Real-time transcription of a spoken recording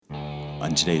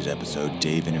On today's episode,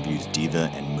 Dave interviews Diva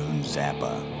and Moon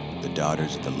Zappa, the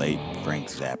daughters of the late Frank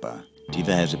Zappa.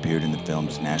 Diva has appeared in the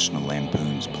films National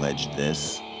Lampoon's Pledge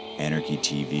This, Anarchy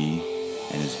TV,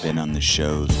 and has been on the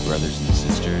shows Brothers and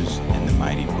Sisters and The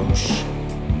Mighty Boosh.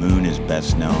 Moon is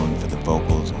best known for the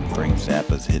vocals on Frank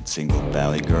Zappa's hit single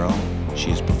Valley Girl. She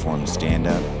has performed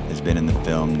stand-up, has been in the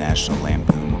film National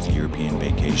Lampoon's European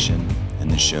Vacation,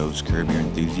 and the shows Curb Your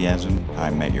Enthusiasm, How I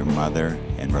Met Your Mother,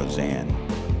 and Roseanne.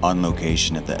 On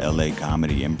location at the LA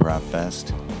Comedy Improv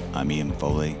Fest, I'm Ian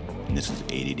Foley, and this is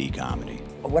ADD Comedy.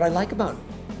 What I like about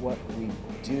what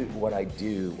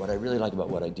I really like about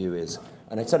what I do is,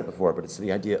 and I said it before, but it's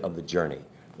the idea of the journey.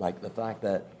 Like the fact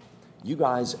that you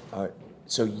guys are,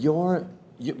 so you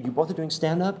both are doing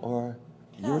stand-up, or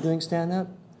you're doing stand-up?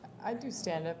 I do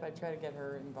stand-up. I try to get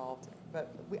her involved.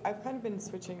 But I've kind of been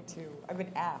I've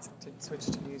been asked to switch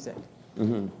to music.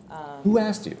 Mm-hmm. Who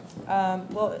asked you?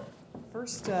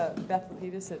 First, Beth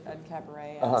Lapidus at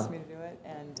Cabaret asked me to do it,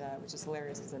 and which is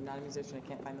hilarious because I'm not a musician. I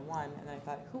can't find the one. And then I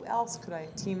thought, who else could I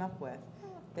team up with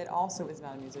that also is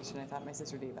not a musician? I thought my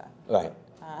sister Diva. Right.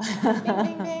 Ding,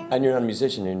 ding, ding. And you're not a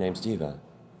musician, your name's Diva.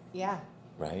 Yeah.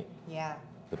 Right? Yeah.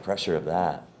 The pressure of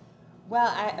that.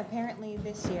 Well, apparently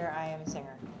this year I am a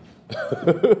singer.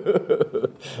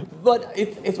 But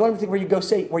it's one of the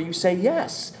things where you say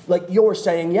yes. Like you're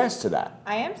saying yes to that.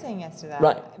 I am saying yes to that.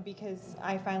 Right. Because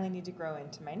I finally need to grow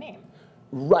into my name.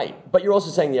 Right. But you're also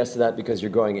saying yes to that because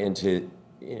you're going into,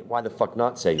 why the fuck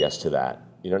not say yes to that?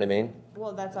 You know what I mean?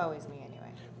 Well, that's always me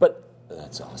anyway. But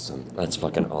that's awesome. That's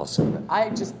fucking awesome. I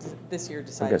just this year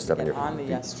decided to get on the feet.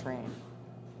 yes train,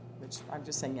 which I'm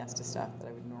just saying yes to stuff that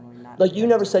I would normally not. Like you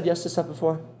never said yes to stuff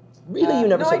before? Really, you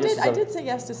never said yes to stuff? I did say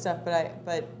yes to stuff,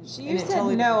 but You said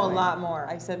no a lot more.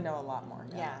 I said no a lot more.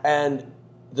 Yeah. And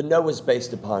the no was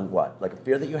based upon what? Like a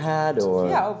fear that you had, or?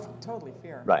 Yeah, totally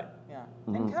fear. Right. Yeah.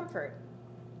 Mm-hmm. And comfort.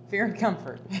 Fear and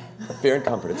comfort. Fear and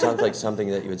comfort. It sounds like something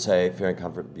that you would say. Fear and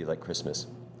comfort would be like Christmas.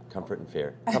 Comfort and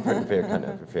fear. Comfort and fear. Kind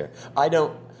of fear. I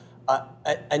don't.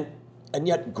 And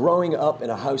yet, growing up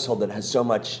in a household that has so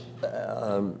much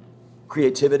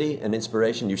creativity and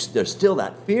inspiration, there's still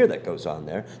that fear that goes on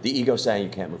there. The ego saying you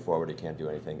can't move forward, you can't do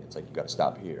anything. It's like you got to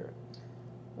stop here.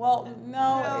 Well,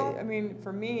 no. I mean,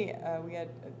 for me, we had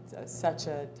such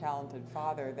a talented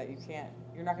father that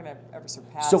you're not going to ever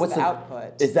surpass the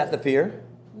output. Is that the fear?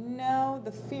 No,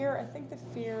 I think the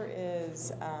fear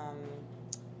is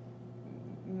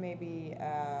maybe,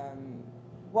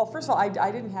 well, first of all, I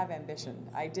didn't have ambition.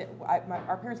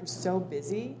 Our parents were so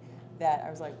busy that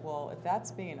I was like, well, if that's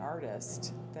being an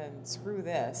artist, then screw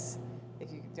this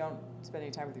if you don't spend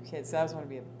any time with your kids. So I always want to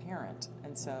be a parent.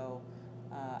 And so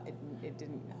it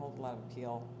didn't hold a lot of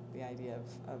appeal, the idea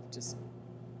of just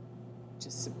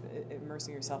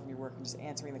immersing yourself in your work and just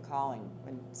answering the calling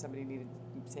when somebody needed,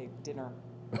 say, dinner.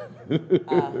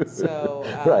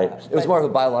 Right. It was more of a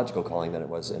biological calling than it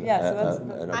was an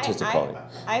artistic calling.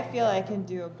 I feel I can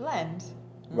do a blend.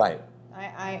 Right.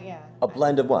 Yeah. A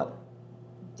blend of what?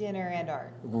 Dinner and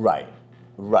art. Right.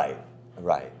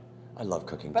 I love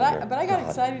cooking dinner. But I got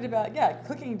excited about,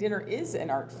 cooking dinner is an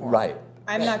art form. Right.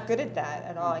 I'm not good at that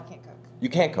at all. I can't cook. You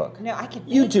can't cook? No, I can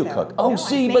bake, You do though. cook. No,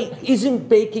 But isn't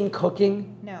baking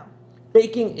cooking? No.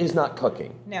 Baking is not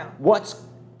cooking. No. What's...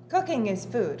 Cooking is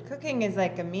food. Cooking is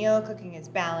like a meal. Cooking is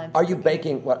balance. Are you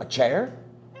baking, what, a chair?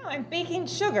 No, I'm baking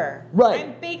sugar. Right.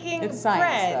 I'm baking It's science,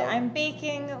 bread. though. I'm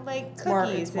baking like It's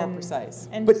cookies more precise.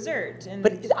 and But- dessert. And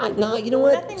But no, you know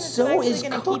what? nothing that's So actually is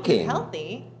gonna keep you cooking.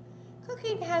 healthy.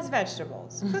 Cooking has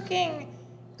vegetables.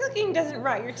 Cooking doesn't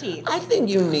rot your teeth. I think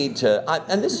you need to,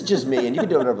 and this is just me, and you can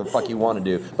do whatever the fuck you want to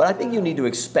do, but I think you need to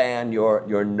expand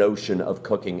your notion of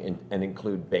cooking and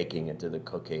include baking into the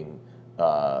cooking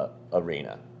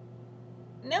arena.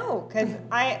 No, because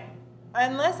I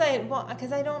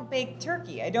don't bake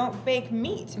turkey. I don't bake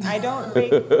meat. I don't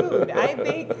bake food. I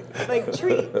bake like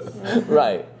treats.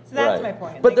 Right. So that's right. my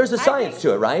point. But Like, there's a I science think-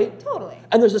 to it, right? Totally.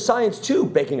 And there's a science to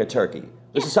baking a turkey.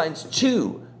 There's a science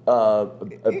to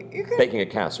You can- baking a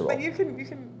casserole. But you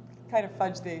can kind of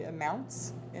fudge the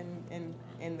amounts in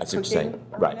the That's what cooking you're saying.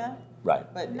 Right. arena.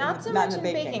 Right. But Not so not much in in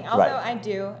the baking, although Right. I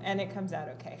do, and it comes out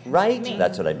okay. Right? It's me.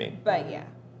 That's what I mean. But yeah.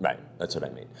 Right, that's what I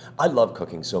mean. I love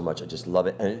cooking so much, I just love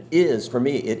it. And it is, for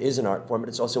me, it is an art form, but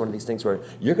it's also one of these things where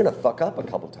you're gonna fuck up a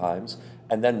couple times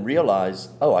and then realize,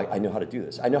 oh, I know how to do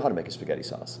this. I know how to make a spaghetti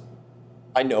sauce.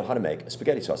 I know how to make a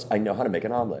spaghetti sauce. I know how to make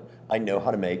an omelet. I know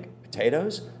how to make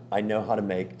potatoes. I know how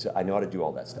to do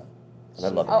all that stuff. And I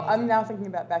love it. Oh, I'm now thinking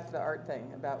about back to the art thing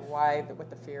about what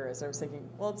the fear is. I was thinking,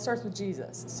 well, it starts with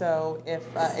Jesus. So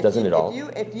if Doesn't it all?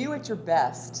 if you at your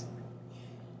best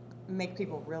make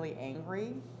people really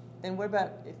angry, then what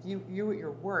about if you at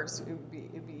your worst, it'd be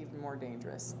even more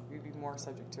dangerous. You'd be more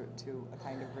subject to a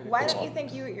kind of ridicule. Why don't you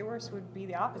think you at your worst would be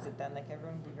the opposite then? Like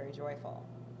everyone would be very joyful.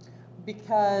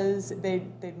 Because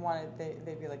they'd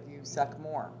be like, you suck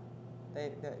more.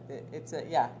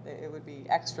 It would be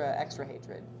extra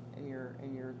hatred in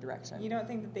your direction. You don't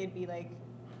think that they'd be like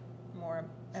more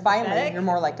empathetic? Finally, you're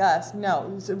more like us.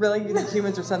 No, so really, you think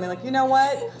humans are suddenly like, you know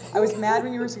what? I was mad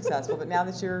when you were successful, but now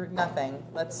that you're nothing,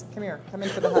 come in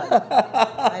for the hug.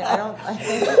 I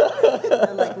think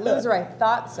they're like, loser, I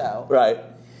thought so. Right.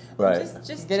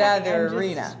 Just Get out of their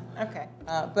arena. Okay.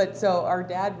 But so our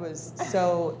dad was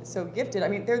so gifted. I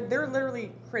mean, they're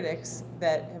literally critics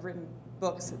that have written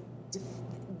books,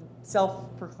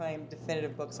 self-proclaimed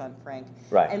definitive books on Frank,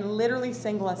 right, and literally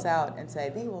single us out and say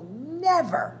they will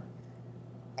never,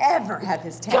 ever have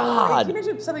his talent. God. Can you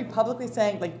imagine somebody publicly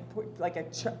saying,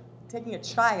 taking a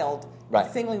child, right,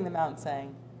 and singling them out and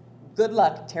saying, "Good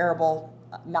luck, terrible,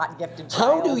 not gifted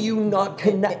child." How do you not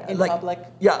connect in public?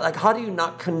 Yeah, like how do you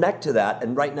not connect to that?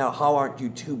 And right now, how aren't you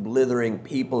two blithering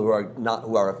people who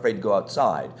are afraid to go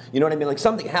outside? You know what I mean? Like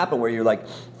something happened where you're like,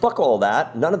 fuck all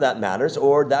that, none of that matters,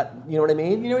 or that, you know what I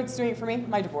mean? You know what's doing it for me?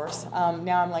 My divorce.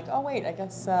 Now I'm like, oh wait, I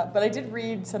guess. But I did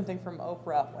read something from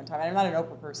Oprah one time. I'm not an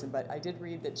Oprah person, but I did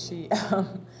read that she,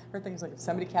 her thing is like, if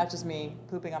somebody catches me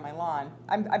pooping on my lawn,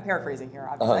 I'm paraphrasing here.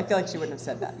 Obviously. I feel like she wouldn't have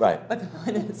said that. Right. But the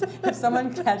point is, if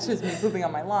someone catches me pooping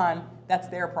on my lawn, that's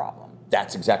their problem.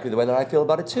 That's exactly the way that I feel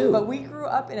about it too. But we grew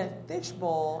up in a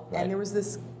fishbowl, right, and there was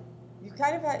this,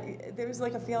 there was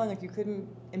like a feeling like you couldn't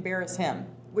embarrass him,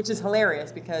 which is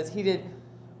hilarious because he did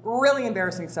really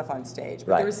embarrassing stuff on stage. But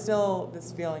right, there was still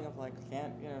this feeling of like,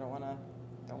 don't want to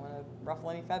ruffle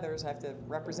any feathers. I have to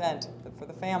represent for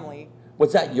the family.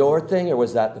 Was that your thing, or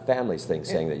was that the family's thing,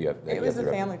 saying that you have? It was a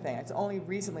family thing. It's only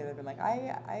recently they've been like,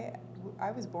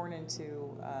 I was born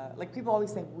into, like people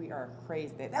always think we are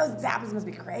crazy. Those Zappas must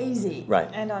be crazy. Right.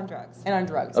 And on drugs. And on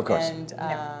drugs. Of course. And,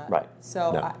 right.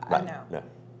 So No.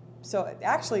 So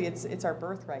actually, it's our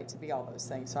birthright to be all those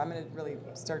things. So I'm going to really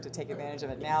start to take advantage of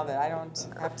it now that I don't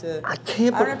have to. I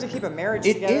don't have to keep a marriage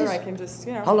together. I can just,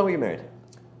 How long were you married?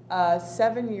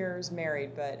 7 years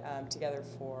married, but together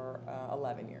for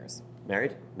 11 years.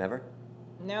 Married? Never?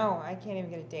 No, I can't even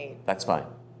get a date. That's fine.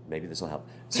 Maybe this will help.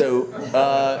 So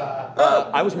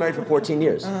I was married for 14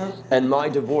 years, and my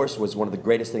divorce was one of the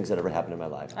greatest things that ever happened in my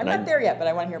life. I'm not there yet, but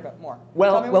I want to hear about more.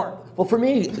 Well, Tell me more. Well, for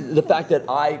me, the fact that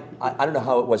I don't know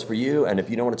how it was for you, and if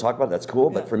you don't want to talk about it, that's cool.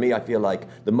 But for me, I feel like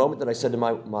the moment that I said to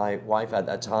my wife at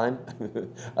that time,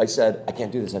 I said, I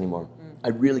can't do this anymore. I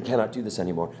really cannot do this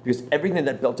anymore, because everything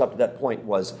that built up to that point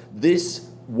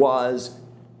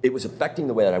it was affecting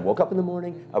the way that I woke up in the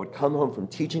morning. I would come home from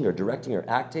teaching or directing or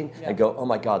acting and go, oh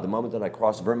my God, the moment that I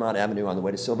crossed Vermont Avenue on the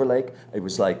way to Silver Lake, it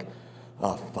was like,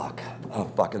 oh fuck.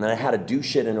 And then I had to do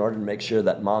shit in order to make sure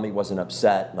that mommy wasn't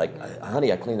upset. Like,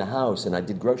 honey, I cleaned the house and I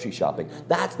did grocery shopping.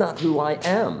 That's not who I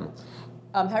am.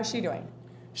 How's she doing?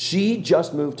 She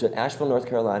just moved to Asheville, North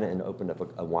Carolina and opened up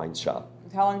a wine shop.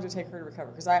 How long did it take her to recover?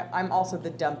 Because I'm also the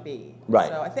dumpy. Right.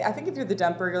 So I think if you're the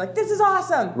dumper, you're like, this is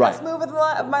awesome. Right. Best move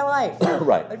of my life.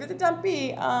 Right. But if you're the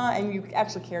dumpy and you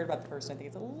actually cared about the person, I think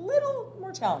it's a little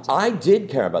more challenging. I did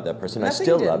care about that person. I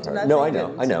still love her. No, I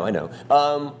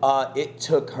know. It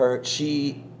took her.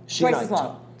 She twice as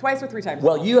long. Twice or three times.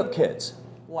 Well, you have kids.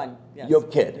 One. Yes. You have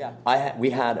a kid. Yeah. We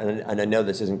had, and I know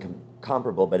this isn't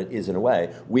comparable, but it is in a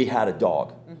way. We had a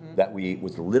dog that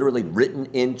was literally written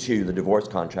into the divorce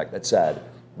contract that said,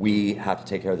 we have to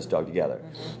take care of this dog together.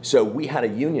 So we had a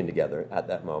union together at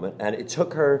that moment, and it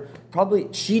took her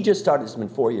she just started, it's been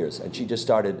 4 years, and she just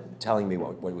started telling me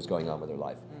what was going on with her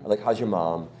life. Like, how's your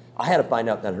mom? I had to find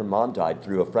out that her mom died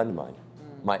through a friend of mine,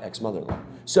 my ex-mother-in-law.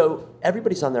 So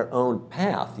everybody's on their own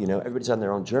path, everybody's on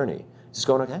their own journey. Is this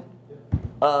going okay?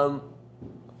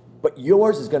 But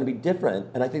yours is going to be different,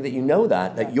 and I think that you know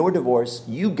that your divorce,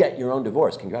 you get your own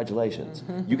divorce. Congratulations.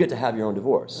 You get to have your own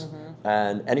divorce.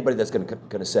 And anybody that's going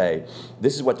to say,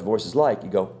 this is what divorce is like, you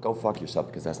go fuck yourself,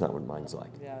 because that's not what mine's like.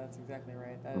 Yeah, that's exactly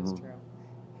right. That is true.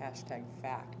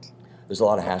 #fact. There's a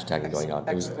lot of hashtagging going on.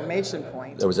 Exclamation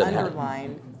point, there was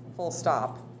underline, full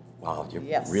stop. Wow, you're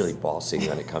really bossy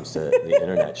when it comes to the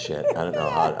internet shit. I don't know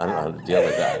how to deal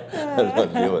with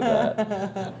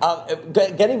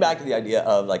that. Getting back to the idea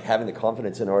of like having the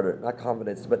confidence in order, not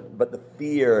confidence, but the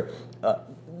fear,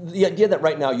 the idea that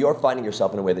right now you're finding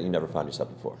yourself in a way that you never found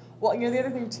yourself before. Well, the other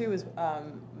thing too is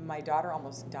my daughter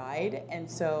almost died, and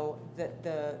so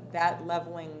that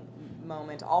leveling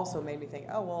moment also made me think,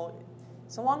 oh well,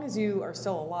 so long as you are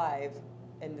still alive,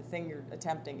 and the thing you're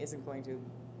attempting isn't going to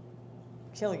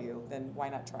kill you, then why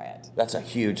not try it? That's a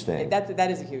huge thing. That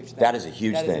is a huge thing. That is a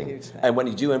huge thing. And when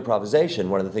you do improvisation,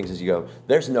 one of the things is you go,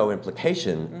 there's no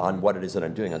implication on what it is that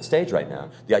I'm doing on stage right now.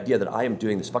 The idea that I am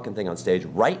doing this fucking thing on stage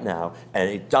right now, and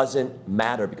it doesn't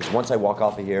matter because once I walk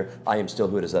off of here, I am still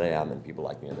who it is that I am, and people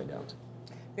like me and they don't.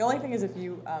 The only thing is if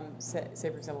you, say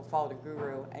for example, followed a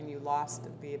guru and you lost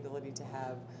the ability to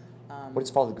have. What does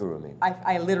follow the guru mean?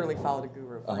 I literally followed a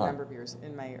guru for a number of years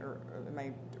in my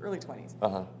early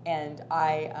 20s, and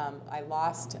I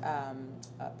lost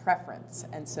preference.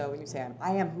 And so when you say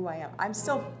I am who I am,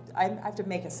 I have to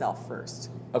make a self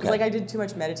first. Okay. It's like I did too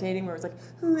much meditating, where it was like,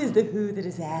 who is the who that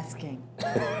is asking?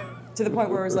 To the point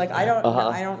where it was like I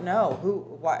don't know who.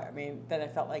 Why? I mean, then I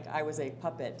felt like I was a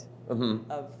puppet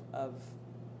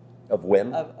Of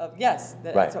whim? Yes,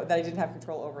 right. So that I didn't have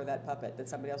control over that puppet, that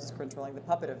somebody else was controlling the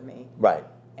puppet of me. Right.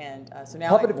 And so now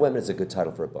Puppet of Whim is a good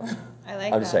title for a book. I like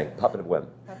I'm that. just saying, Puppet of Whim.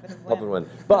 Puppet of Whim. Puppet of Whim.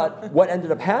 But what ended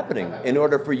up happening in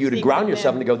order for you to Secret ground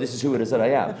yourself Whim. and to go, this is who it is that I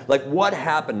am? Like, what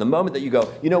happened the moment that you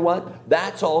go, you know what?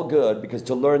 That's all good, because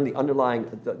to learn the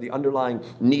underlying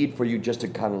need for you just to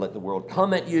kind of let the world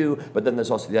come at you, but then there's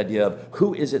also the idea of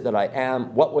who is it that I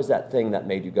am? What was that thing that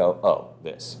made you go, oh,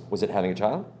 this? Was it having a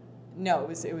child? No,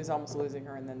 it was almost losing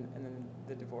her, and then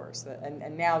the divorce,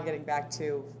 and now getting back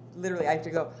to literally, I have to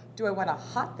go. Do I want a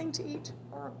hot thing to eat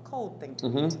or a cold thing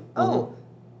to eat? Oh,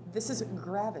 this is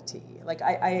gravity. Like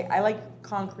I like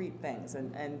concrete things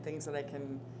and things that I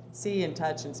can see and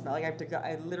touch and smell. Like I have to go.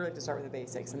 I literally have to start with the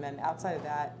basics, and then outside of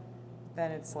that,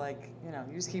 then it's like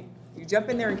you jump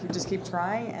in there and just keep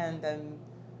trying, and then.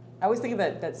 I always think of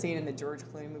that scene in the George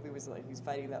Clooney movie was like he's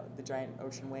fighting the giant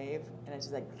ocean wave, and it's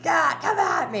just like, God, come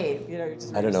at me!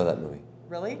 I don't know that movie.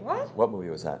 Really? What movie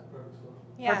was that?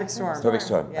 Yeah, Perfect Storm. Perfect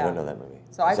Storm. Yeah. I don't know that movie.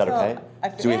 So is that okay?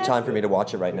 Do we have time for me to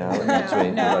watch it right now? Next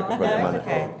week? No, Right before the it's Monday?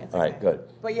 okay. It's All right, okay. good.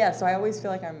 But yeah, so I always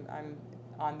feel like I'm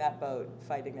on that boat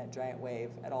fighting that giant wave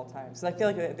at all times. So I feel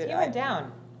like He went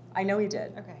down. I know he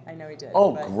did. Okay. I know he did.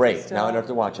 Oh, but great. still- Now I don't have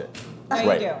to watch it. No, you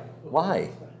Great. do.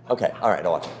 Why? Okay, all right,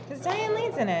 I'll watch it. Because Diane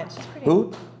Lee's in it. She's pretty.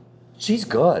 Who? She's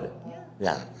good.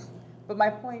 Yeah. But my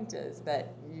point is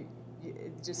that you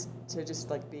just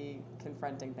like be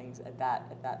confronting things at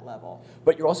that level.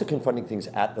 But you're also confronting things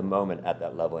at the moment at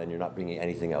that level, and you're not bringing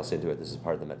anything else into it. This is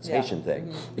part of the meditation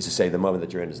thing, is to say the moment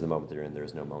that you're in is the moment that you're in. There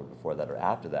is no moment before that or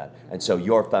after that. And so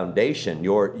your foundation,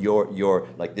 your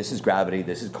like, this is gravity,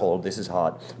 this is cold, this is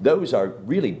hot. Those are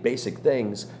really basic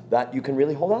things that you can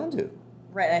really hold on to.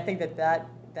 Right, and I think that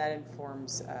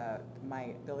informs my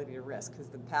ability to risk, because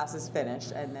the pass is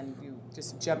finished, and then you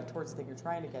just jump towards the thing you're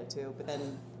trying to get to, but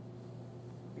then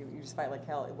you just fight like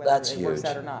hell whether That's it huge. works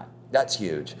out or not. That's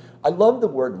huge. I love the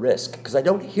word risk, because I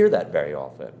don't hear that very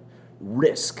often.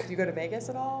 Risk. Do you go to Vegas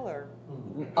at all, or?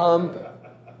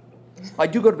 I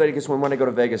do go to Vegas. When I go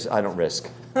to Vegas, I don't risk.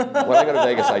 When I go to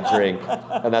Vegas, I drink,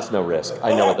 and that's no risk.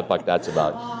 I know what the fuck that's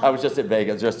about. I was just in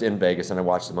Vegas, and I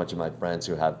watched a bunch of my friends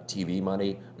who have TV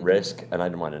money risk, and I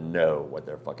didn't want to know what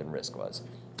their fucking risk was.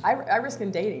 I risk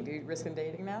in dating. Do you risk in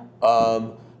dating now?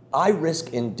 I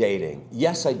risk in dating.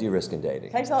 Yes, I do risk in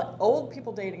dating. Can I tell old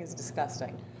people dating is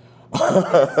disgusting.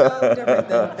 It's so different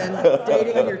than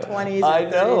dating in your 20s or I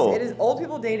 30s. know. It is, old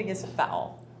people dating is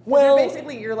foul. 'Cause Well-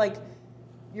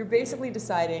 you're basically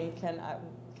deciding, can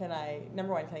I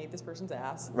number one, can I eat this person's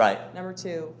ass? Right. Number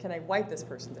two, can I wipe this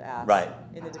person's ass? Right.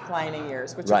 In the declining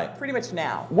years, which Right. are pretty much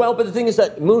now. Well, but the thing is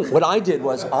that what I did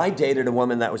was I dated a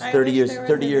woman that was I 30 wish years there was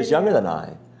 30 a years video. younger than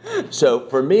I. So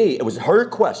for me, it was her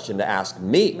question to ask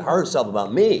me, herself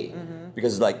about me.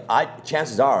 Because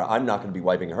chances are I'm not going to be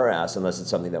wiping her ass unless it's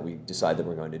something that we decide that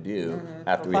we're going to do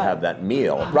after we fun. have that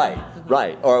meal.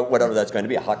 Right. Or whatever that's going to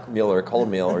be, a hot meal or a cold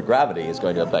meal, or gravity is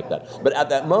going to affect that. But at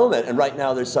that moment, and right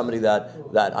now there's somebody that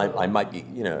I might be,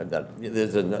 that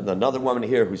there's another woman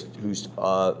here who's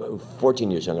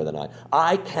 14 years younger than I.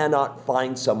 I cannot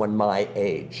find someone my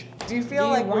age. Do you Do feel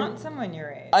you like want someone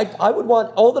your age? I would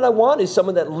want, all that I want is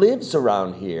someone that lives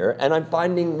around here, and I'm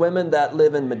finding women that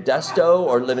live in Modesto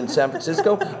or live in San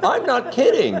Francisco. I'm not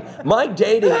kidding. My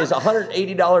dating is a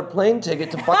 $180 plane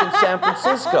ticket to fucking San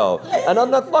Francisco, and I'm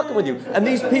not fucking with you. And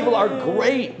these people are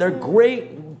great. They're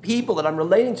great people that I'm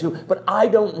relating to, but I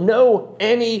don't know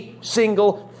any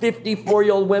single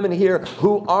 54-year-old women here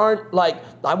who aren't like,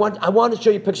 I want to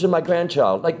show you pictures of my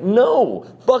grandchild. Like, no,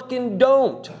 fucking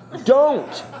don't.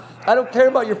 I don't care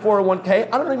about your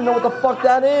 401k. I don't even know what the fuck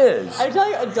that is. I tell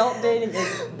you, adult dating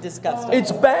is disgusting.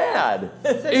 It's bad.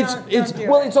 It's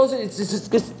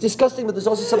disgusting, but there's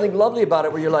also something lovely about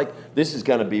it where you're like, this is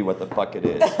gonna be what the fuck it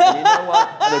is. And you know what?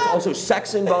 And there's also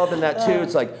sex involved in that too.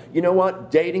 It's like, you know what?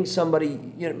 Dating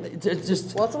somebody, it's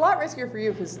just. Well, it's a lot riskier for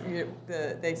you because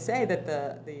they say that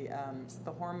the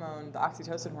the hormone, the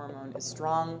oxytocin hormone, is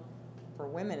strong for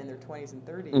women in their 20s and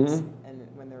 30s, Mm-hmm. and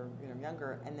when they're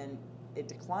younger, and then it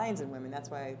declines in women. That's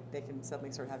why they can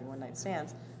suddenly start having one-night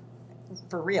stands,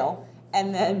 for real.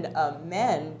 And then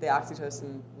men, the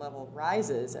oxytocin level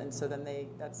rises, and so then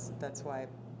that's why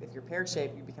if you're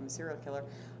pear-shaped, you become a serial killer.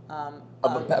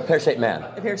 A pear-shaped man.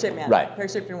 A pear-shaped man, Right.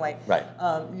 Pear-shaped and white. Right.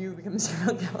 You become a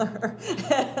serial killer.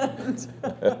 And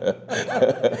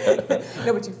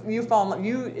no, but you fall in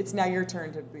love. It's now your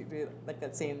turn to be like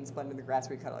that scene in Splendid in the Grass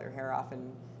where you cut all your hair off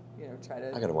and try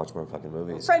to. I gotta watch more fucking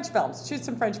movies. French films. Shoot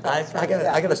some French films. I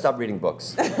gotta stop reading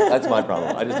books. That's my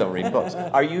problem. I just don't read books.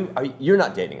 You're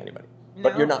not dating anybody,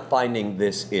 but No. you're not finding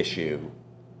this issue,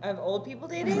 Of old people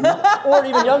dating? or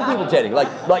even young people dating. Like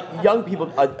young people.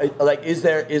 Like, is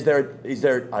there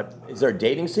a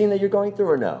dating scene that you're going through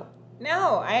or no?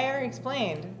 No, I already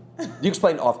explained. You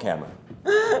explained off camera.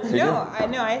 Did you?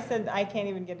 I said I can't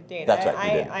even get a date. That's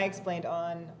right, you did. I explained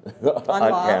on. On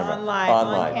camera. On live,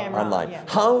 on camera, Online. yeah.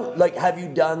 How have you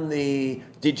done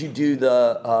did you do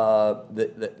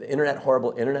the internet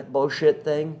horrible internet bullshit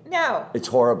thing? No. It's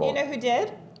horrible. You know who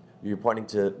did? You're pointing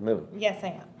to Moon. Yes, I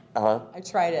am. Uh-huh. I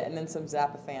tried it, and then some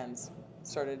Zappa fans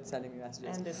started sending me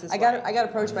messages. And this is I got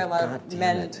approached by a lot God of damn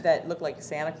men it. that looked like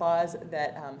Santa Claus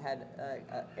that had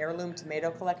heirloom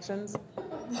tomato collections.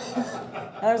 And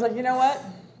I was like, you know what?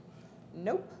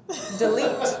 Nope. Delete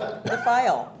the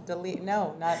file. Delete.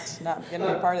 No, not gonna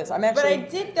be a part of this. I'm But actually. I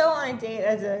did go on a date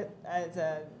as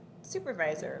a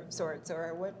supervisor of sorts,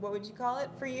 or what would you call it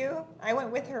for you? I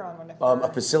went with her on one of her. A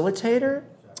facilitator?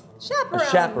 chaperone. A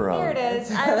chaperone. There it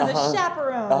is. I was a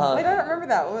chaperone. Wait, I don't remember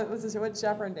that. What was this? What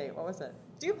chaperone date? What was it?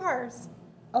 Dupars.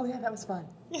 Oh yeah, that was fun.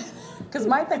 Because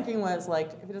my thinking was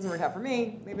like, if it doesn't work out for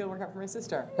me, maybe it'll work out for my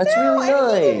sister. That's really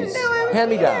nice.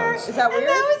 Hand-me-downs. Is that weird? And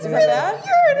that was Is that really bad?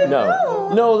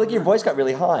 weird. No, look, your voice got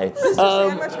really high.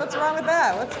 Sandwich, what's wrong with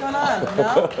that? What's going on?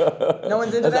 No? No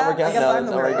one's into Does that that? work out? I guess No, I'm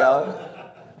does the that work weirdo. out?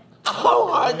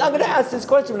 Oh, I'm going to ask this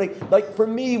question. Like for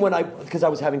me, because I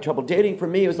was having trouble dating, for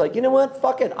me, it was like, you know what?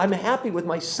 Fuck it. I'm happy with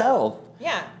myself.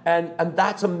 Yeah. And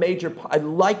that's a major. I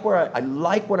like I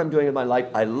like what I'm doing in my life.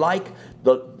 I like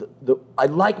I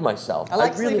like myself. I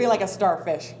like really, sleeping like a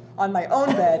starfish on my own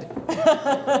bed.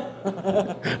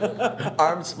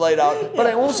 arms splayed out. But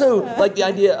I also like the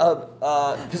idea of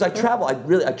because I travel. I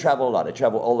travel a lot. I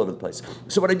travel all over the place.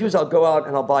 So what I do is I'll go out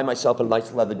and I'll buy myself a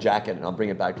nice leather jacket and I'll bring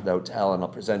it back to the hotel and I'll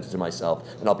present it to myself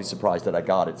and I'll be surprised that I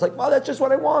got it. It's like, wow, that's just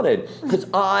what I wanted because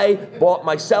I bought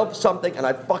myself something and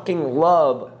I fucking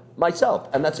love myself.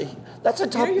 And that's a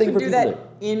tough You thing can for do people to that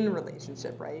in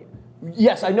relationship, right?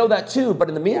 Yes, I know that too. But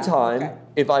in the meantime, okay.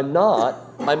 if I'm not,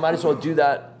 I might as well do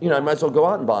that. I might as well go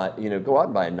out and buy a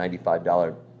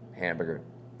 $95 hamburger.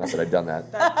 Not that I've done that.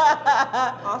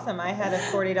 Awesome. I had a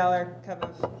 $40 cup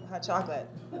of hot chocolate.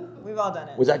 We've all done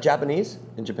it. Was that Japanese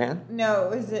in Japan?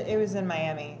 No, it was in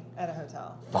Miami at a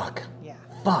hotel. Fuck. Yeah.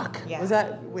 Fuck. Yeah. Was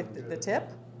that with the tip?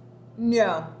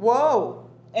 No. Whoa.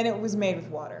 And it was made with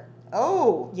water.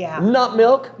 Oh. Yeah. Not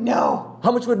milk? No.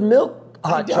 How much would milk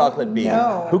hot don't chocolate be?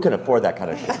 know. Who can afford that kind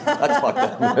of shit? That's fucked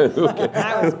up. Who can?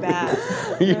 That was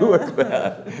bad. You were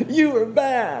bad. You were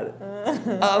bad.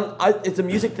 Is the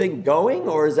music thing going,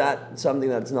 or is that something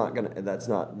that's not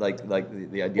like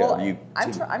the idea Well, of you?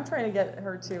 I'm trying to get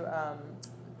her to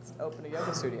open a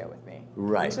yoga studio with me.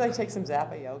 Right. Would you like to take some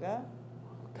Zappa yoga?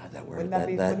 God, that word, Wouldn't that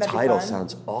be title fun?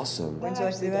 sounds awesome. Wouldn't you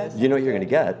like to do that? You know what you're going to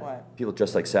get? What? People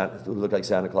dressed like who look like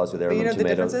Santa Claus with But heirloom you know the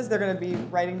difference tomatoes. is they're going to be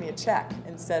writing me a check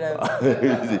instead of.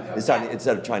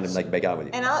 Instead of trying to make out with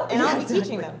you. And I'll be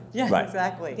teaching them. Yeah, Right.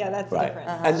 exactly. Yeah, that's Right. different.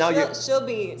 And now she'll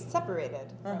be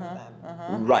separated from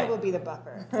them. Right. I will be the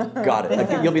buffer. Got it. That Like,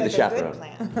 sounds you'll be the like a good chaperone.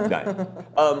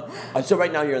 plan. Right. So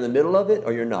right now you're in the middle of it,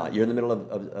 or you're not? You're in the middle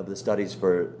of the studies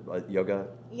for yoga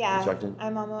Yeah, instruction? I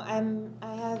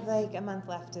have like a month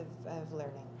left of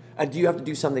learning. And do you have to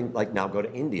do something like now go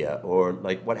to India, or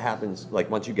like what happens? Like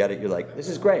once you get it, you're like, this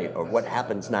is great, or what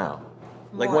happens now?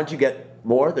 Like More. once you get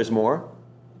more, there's more.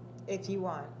 If you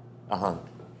want.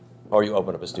 Or you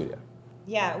open up a studio.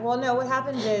 Yeah. Well, no. What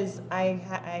happens is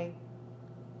I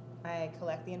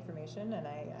collect the information and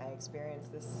I experience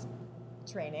this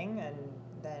training and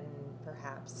then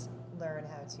perhaps learn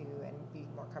how to and be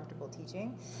more comfortable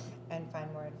teaching and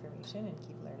find more information and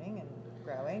keep learning and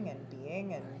growing and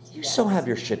being and. You yes. so have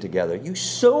your shit together. You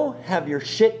so have your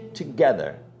shit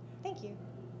together. Thank you.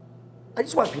 I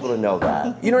just want people to know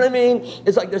that. You know what I mean?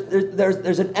 It's like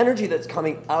there's an energy that's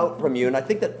coming out from you, and I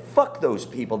think that fuck those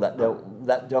people that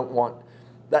don't want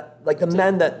That like the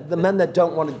men that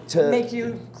don't want to Make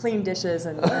you clean dishes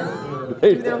and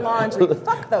do their laundry.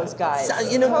 Fuck those guys. So,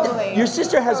 you know, Totally. your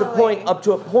sister has a Totally. point up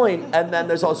to a point, and then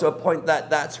there's also a point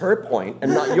that's her point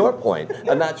and not your point,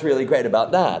 and that's really great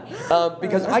about that.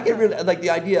 Because I get really like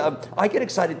the idea of I get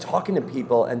excited talking to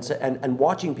people and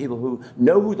watching people who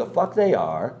know who the fuck they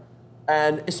are,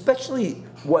 and especially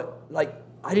what like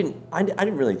I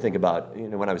didn't really think about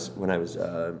when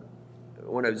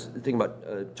I was thinking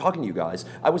about talking to you guys,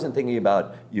 I wasn't thinking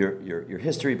about your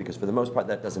history because for the most part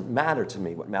that doesn't matter to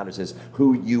me. What matters is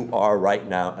who you are right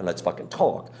now, and let's fucking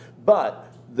talk. But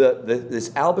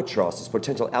this albatross, this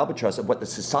potential albatross of what the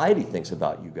society thinks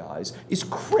about you guys is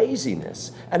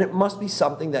craziness. And it must be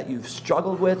something that you've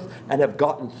struggled with and have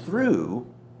gotten through,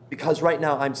 because right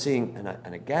now I'm seeing,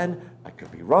 and again, I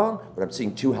could be wrong, but I'm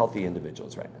seeing two healthy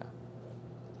individuals right now.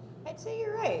 I'd say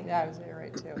you're right. Yeah, I would say you're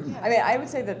right too. Yeah. I mean, I would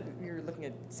say that you're looking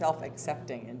at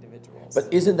self-accepting individuals. But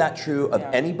isn't that true of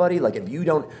Yeah. anybody? Like if you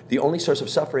don't, the only source of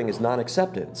suffering is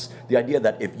non-acceptance. The idea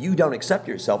that if you don't accept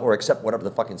yourself or accept whatever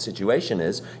the fucking situation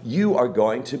is, you are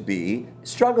going to be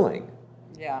struggling.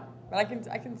 Yeah, but I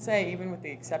can say even with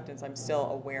the acceptance, I'm still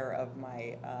aware of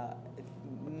my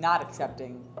not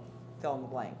accepting fill in the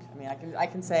blank. I mean, I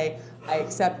can say I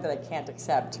accept that I can't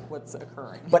accept what's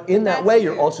occurring. But in that That's way,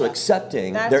 you're huge. also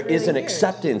accepting. That's There is really an huge.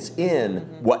 acceptance in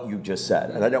what you just said,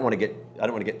 and I don't want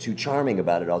to get too charming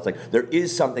about it. I was like, there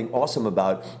is something awesome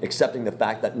about accepting the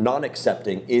fact that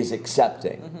non-accepting is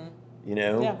accepting. You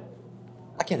know. Yeah.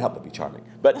 I can't help but be charming.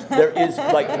 But there is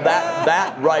like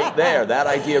that right there, that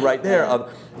idea right there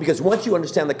of, because once you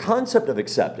understand the concept of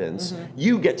acceptance,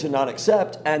 you get to not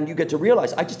accept and you get to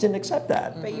realize, I just didn't accept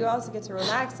that. But you also get to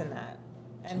relax in that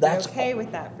and That's- be okay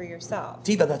with that for yourself.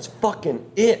 Diva, that's fucking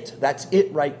it. That's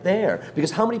it right there.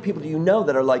 Because how many people do you know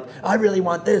that are like, I really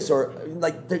want this, or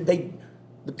like the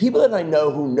people that I know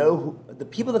who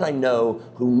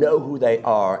know who they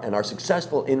are and are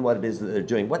successful in what it is that they're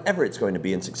doing, whatever it's going to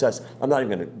be in success, I'm not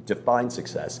even going to define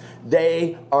success.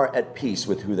 They are at peace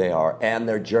with who they are, and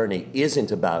their journey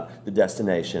isn't about the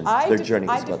destination. Their journey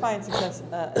I is about define success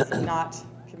as not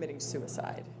committing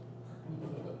suicide.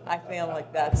 I feel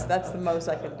like that's the most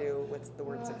I can do with the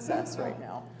word success right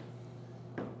now.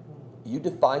 you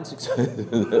define success.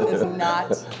 Is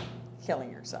not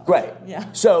killing yourself. Great.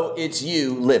 Yeah. So it's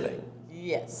you living.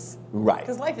 Yes. Right.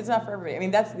 Because life is not for everybody. I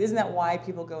mean, isn't that why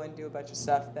people go and do a bunch of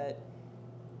stuff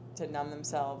to numb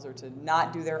themselves or to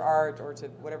not do their art or to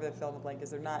whatever the fill in the blank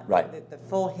is? They're not Right. the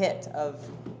full hit of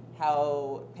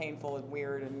how painful and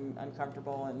weird and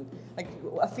uncomfortable and like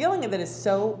a feeling that is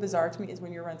so bizarre to me is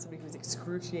when you're around somebody who's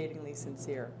excruciatingly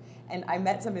sincere. And I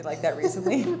met somebody like that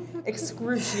recently,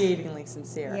 excruciatingly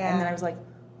sincere. Yeah. And then I was like,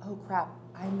 oh crap,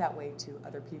 I'm that way to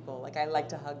other people. Like I like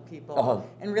to hug people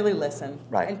and really listen.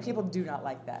 Right. And people do not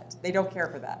like that. They don't care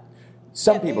for that.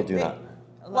 Some Yeah, people they- do they- not.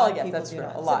 A lot Well, of yes, people that's do true.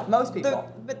 not. A lot. Most people.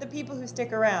 But the people who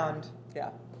stick around Yeah.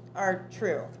 are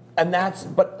true. And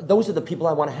but those are the people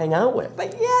I want to hang out with.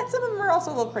 But yet some of them are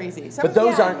also a little crazy. Some But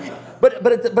those yeah. aren't.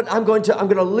 But I'm going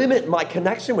to limit my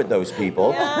connection with those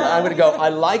people. Yeah. I'm going to go. I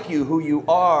like you, who you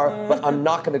are, but I'm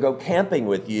not going to go camping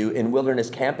with you in wilderness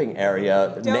camping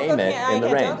area. Name it in the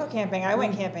rain. Don't go camping. I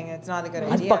went camping. It's not a good I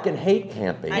idea. fucking hate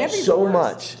camping Camping's so the worst.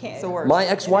 much. It's the worst. My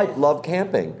ex-wife It is. loved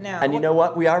camping, No. and you know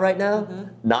what we are right now?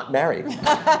 Not married. She's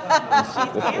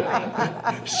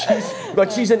camping.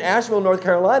 But she's in Asheville, North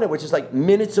Carolina, which is like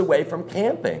minutes away from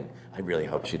camping. I really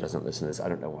hope she doesn't listen to this. I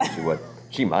don't know why she would.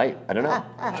 She might. I don't know.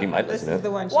 She might This listen to is it.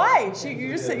 the one. Why?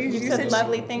 You said said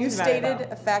lovely things You about it, stated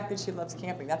though. a fact that she loves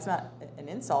camping. That's not an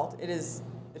insult. It's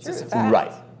just a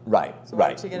fact. Right. So why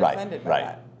don't you get offended by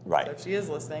that? Right. So if she is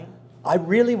listening. I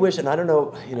really wish, and I don't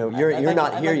know, you're I'd like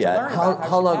not to- I'd here like to yet. learn about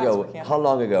how she long packs ago? for camping. How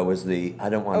long ago was the I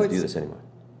don't want Oh, to do it's- this anymore?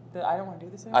 I don't want to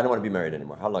do this I anymore? don't want to be married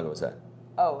anymore. How long ago was that?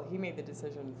 Oh, he made the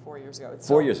decision 4 years ago. It's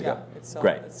 4 still- years ago. Yeah, it's still,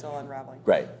 Great. It's still unraveling.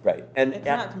 Great. And It's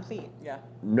not complete. Yeah.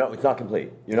 no, it's not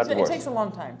complete. You're not It divorced. takes a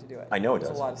long time to do it. I know it There's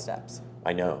does. a lot of steps.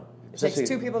 I know. It takes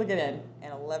 2 people to get in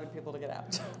and 11 people to get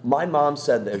out. My mom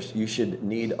said that you should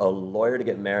need a lawyer to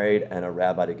get married and a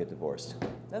rabbi to get divorced.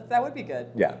 That would be good.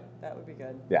 Yeah. That would be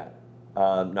good. Yeah,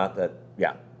 not that.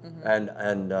 Yeah, and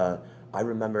I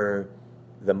remember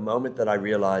the moment that I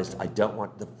realized I don't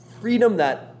want the freedom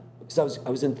that because I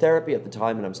was in therapy at the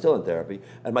time and I'm still in therapy,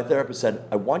 and my therapist said,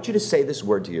 I want you to say this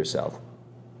word to yourself.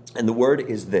 And the word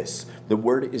is this. The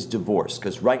word is divorce,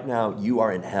 because right now you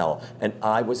are in hell, and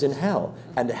I was in hell.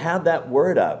 And to have that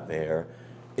word out there,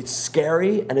 it's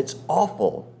scary and it's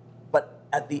awful. But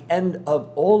at the end of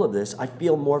all of this, I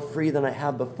feel more free than I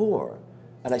have before.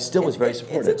 And I still was very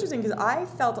supportive. It's interesting because I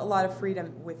felt a lot of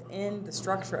freedom within the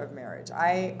structure of marriage.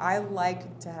 I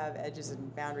like to have edges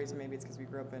and boundaries. Maybe it's because we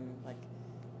grew up in like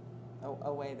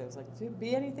a way that was like,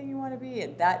 be anything you want to be,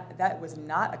 and that was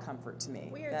not a comfort to me.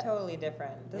 We are totally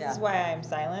different. This Yeah. is why I'm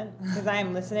silent, because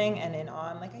I'm listening and in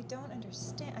awe. I'm like, I don't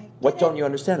understand. What don't you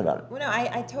understand about it? Well, no,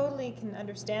 I totally can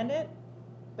understand it,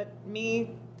 but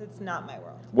me, that's not my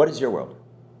world. What is your world?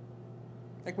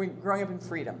 Like when growing up in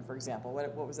freedom, for example,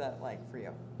 what was that like for you?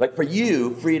 Like for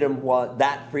you, freedom was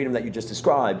that freedom that you just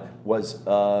described was.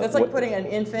 That's like putting an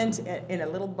infant in a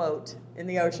little boat in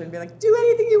the ocean, and be like, do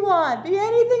anything you want, be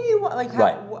anything you want. Like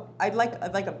Right. I'd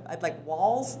like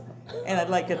walls, and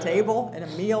I'd like a table and a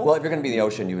meal. Well, if you're going to be in the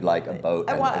ocean, you would like a boat.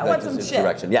 I want some this shit.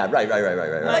 Direction. Yeah, right.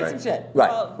 I like some shit.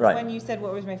 Right, Well, right. when you said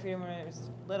what was my freedom when I was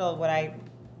little, what I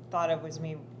thought of was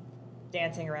me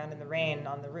dancing around in the rain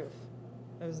on the roof.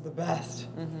 It was the best.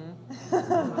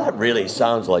 That really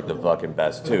sounds like the fucking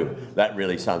best too. That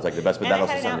really sounds like the best. But And that I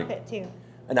also had an sounds outfit too.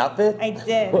 An outfit? I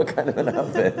did. What kind of an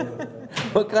outfit?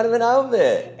 What kind of an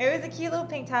outfit? It was a cute little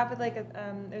pink top with like a,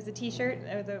 it was a t-shirt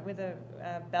with a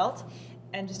belt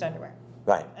and just underwear.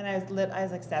 Right. And I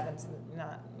was like 7, so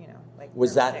not, like.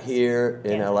 Was or that 6. here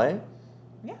in Yeah. LA?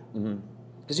 Yeah.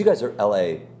 Because you guys are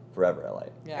LA forever, LA.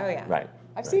 Yeah. Oh yeah. Right.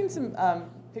 I've seen some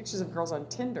pictures of girls on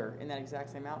Tinder in that exact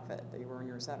same outfit that you were when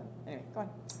you were 7. Anyway, go on.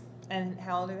 And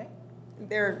how old are they?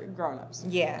 They're grown-ups.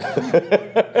 Yeah.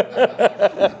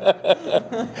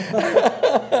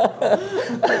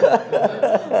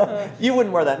 You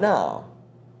wouldn't wear that now.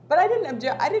 But I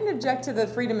didn't object to the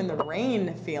freedom in the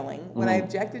rain feeling. What I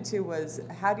objected to was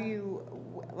how do you,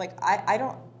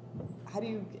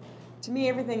 to me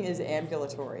everything is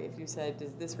ambulatory. If you said,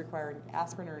 does this require an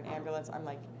aspirin or an ambulance? I'm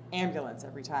like, ambulance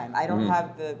every time. I don't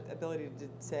have the ability to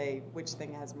say which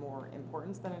thing has more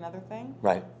importance than another thing.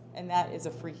 Right. And that is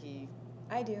a freaky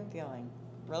I do. feeling.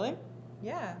 Really?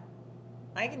 Yeah.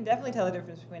 I can definitely tell the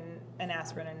difference between an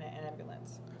aspirin and an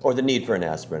ambulance. Or the need for an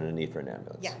aspirin and a need for an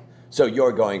ambulance. Yeah. So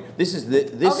you're going, this Okay,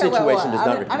 situation well, does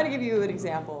not. I'm going to give you an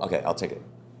example. Okay, I'll take it.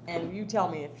 And you tell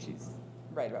me if she's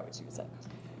right about what she said.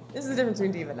 This is the difference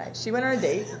between Diva and I. She went on a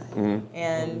date,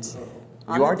 and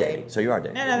on You are the dating. So you are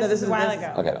dating. No, this is a while this-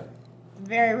 ago. Okay.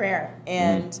 Very rare.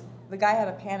 and the guy had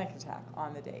a panic attack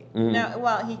on the date. No,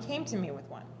 well, he came to me with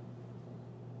one.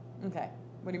 Okay,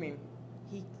 what do you mean?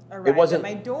 He arrived wasn't-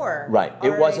 at my door. Right.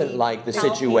 It wasn't already like the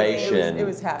felt situation It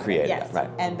was happening. created Yes. that.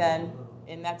 Right. And then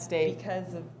in that state,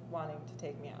 because of wanting to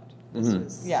take me out. This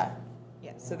was, yeah.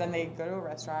 Yes. So then they go to a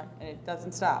restaurant, and it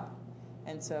doesn't stop.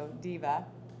 And so Diva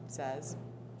says,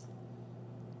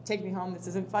 "Take me home. This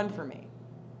isn't fun for me."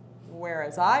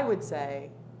 Whereas I would say,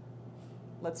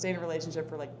 let's stay in a relationship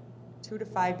for like 2 to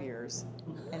 5 years,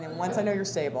 and then once I know you're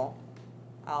stable,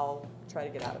 I'll try to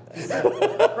get out of this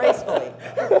gracefully.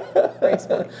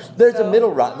 Gracefully. There's So- a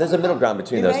middle ground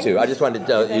between You those think? two. I just wanted to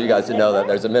tell you guys to know that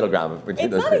there's a middle ground between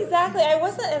It's those not two. exactly. I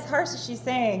wasn't as harsh as she's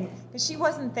saying because she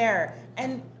wasn't there,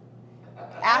 and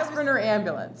Aspirin or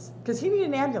ambulance? Because he needed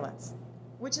an ambulance.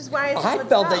 which is why I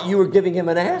felt that you were giving him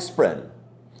an aspirin.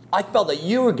 I felt that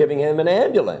you were giving him an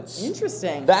ambulance.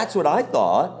 Interesting. That's what I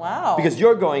thought. Wow. Because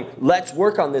you're going, let's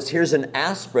work on this. Here's an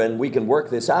aspirin. We can work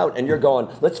this out. And you're going,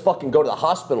 let's fucking go to the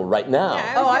hospital right now.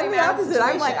 Yeah, Oh, was I'm getting the out of the opposite.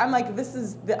 I'm situation.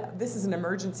 like, this is an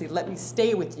emergency. Let me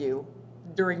stay with you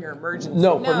during your emergency.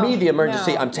 No, for No, me, the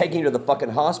emergency, no. I'm taking you to the fucking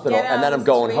hospital, Get out and then of I'm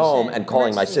the going home situation. and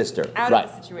calling my Emergency. sister. Out right.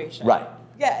 of the situation. Right.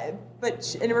 Yeah,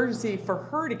 but an emergency for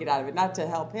her to get out of it, not to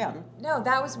help him. No,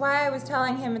 that was why I was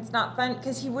telling him it's not fun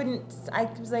because he wouldn't. I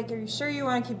was like, "Are you sure you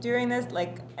want to keep doing this?"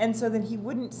 Like, and so then he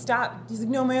wouldn't stop. He's like,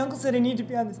 "No, my uncle said I need to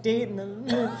be on this date," and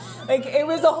then, like it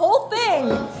was a whole thing.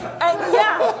 And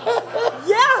yeah,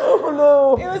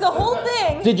 Oh, no. it was a whole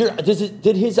thing.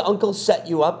 Did his uncle set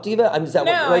you up, Diva? I mean, is that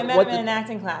No, what, I met him in an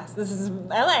acting class. This is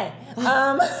LA.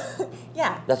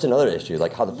 Yeah, That's another issue.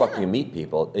 Like, how the fuck do you meet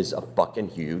people is a fucking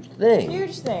huge thing.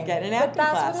 huge thing. Get an but acting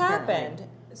that's class, what happened. apparently.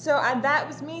 So that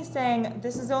was me saying,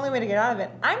 "This is the only way to get out of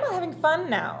it." I'm not having fun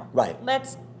now. Right.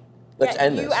 Let's Let's get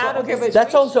end you this. out of Okay, this but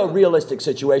That's situation. also a realistic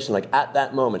situation, like at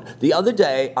that moment. The other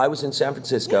day, I was in San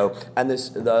Francisco, and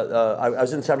I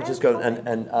was in San Francisco,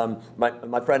 and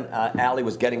my friend Allie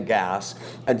was getting gas,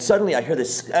 and suddenly I hear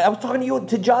this. I was talking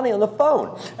to Johnny on the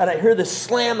phone, and I hear this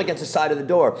slam against the side of the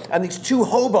door, and these two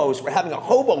hobos were having a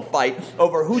hobo fight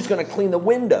over who's going to clean the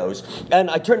windows. And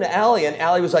I turned to Allie, and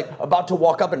Allie was like about to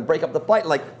walk up and break up the fight,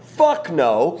 like, fuck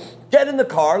no, get in the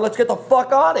car, let's get the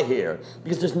fuck out of here,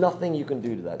 because there's nothing you can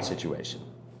do to that situation.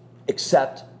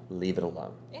 Except leave it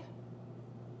alone. Yeah.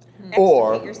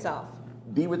 Or- Extricate yourself.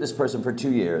 Be with this person for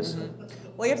 2 years.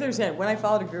 Well, you have to understand, when I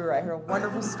followed a guru, I heard a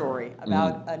wonderful story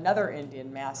about another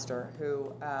Indian master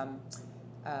who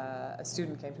a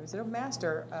student came to him and said, "Oh,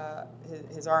 master,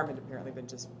 his arm had apparently been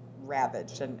just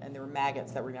ravaged, and there were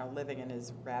maggots that were now living in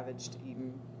his ravaged,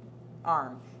 eaten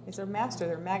arm." He said, "Master,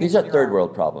 there are maggots." These are in your third arm."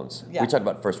 world problems. Yeah. We talk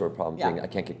about first world problems Yeah. being I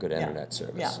can't get good internet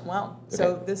service. Yeah. Well, Okay.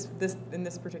 so this in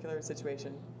this particular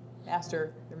situation,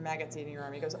 master, there are maggots eating your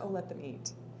arm. He goes, "Oh, let them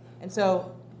eat." And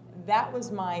so that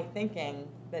was my thinking,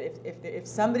 that if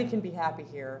somebody can be happy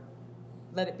here,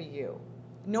 let it be you.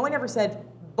 No one ever said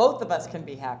both of us can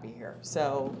be happy here.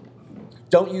 So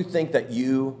Don't you think that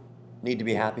you need to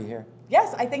be happy here?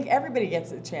 yes, I think everybody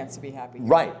gets a chance to be happy here.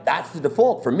 Right. That's the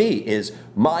default for me. Is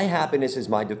my happiness is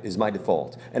my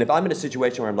default. And if I'm in a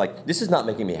situation where I'm like, this is not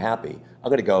making me happy, I'm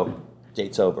going to go,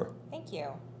 date's over. Thank you.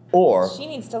 Or She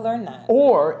needs to learn that.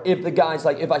 Or if the guy's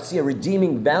like, if I see a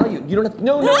redeeming value, you don't have to,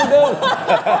 no.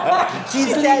 She's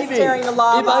She says, leaving. tearing the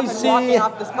log If off I and see, walking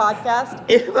off this podcast.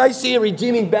 if I see a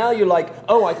redeeming value, like,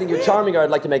 oh, I think you're charming, or I'd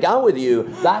like to make out with you,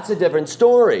 that's a different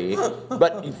story.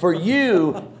 But for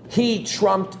you, he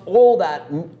trumped all that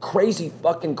crazy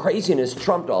fucking craziness.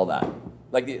 Trumped all that.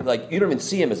 Like you don't even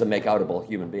see him as a make-outable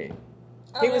human being.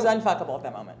 He was unfuckable at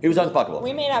that moment. He was unfuckable.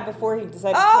 We made out before he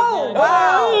decided Oh, to take me on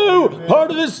a date. wow. Oh, part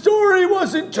of the story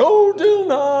wasn't told till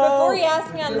now. Before he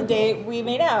asked me on the date, we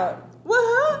made out.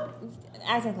 What?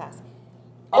 Acting class.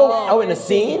 Oh, in a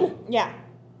scene? Yeah.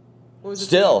 What was the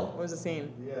Still. scene? What was the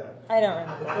scene? I don't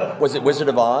remember. Was it Wizard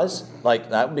of Oz?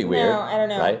 Like, that would be weird. No, I don't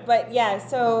know. Right? But yeah,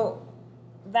 so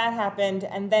that happened,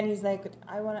 and then he's like,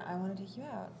 I want to take you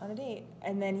out on a date.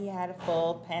 And then he had a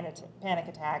full panic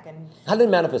attack, and How did it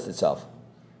manifest itself?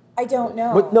 I don't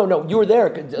know. But, no, you were there.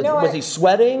 Was he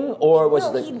sweating, or was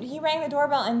No, it... he rang the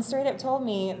doorbell and straight up told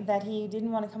me that he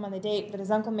didn't want to come on the date, but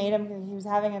his uncle made him. He was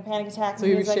having a panic attack. So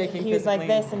and he was like, shaking He was like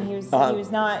physically. this, and he was Uh-huh. he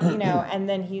was not, And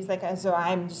then he's like, so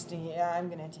I'm just, I'm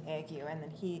gonna take you. And then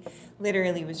he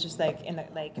literally was just like in the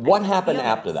like. What I happened feel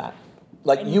after this. that?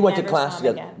 Like, I you went to never class saw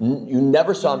him together. again. You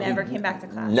never saw him. Never came back to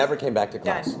class. Never came back to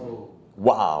class. Done.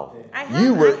 Wow. I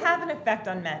You were... have an effect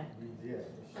on men.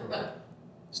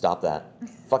 Stop that.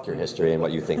 Fuck your history and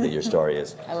what you think that your story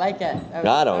is. I like it. That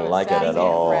I don't that like it sassy at and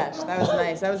all. Fresh. That was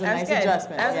nice. That was a That nice was good.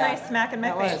 adjustment. That was yeah. a nice smack in my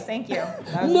That face. was. Thank you.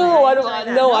 That was No, nice. I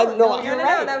don't. No, I no. No,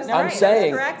 No, that was I'm right.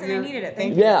 saying- That was correct, and I needed it.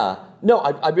 Thank you. Yeah. No,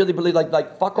 I really believe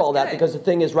like fuck all that, good. because the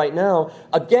thing is right now,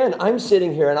 again, I'm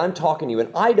sitting here and I'm talking to you and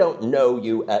I don't know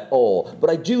you at all. But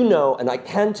I do know, and I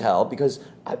can tell because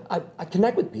I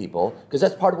connect with people, because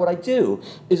that's part of what I do,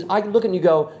 is I look and you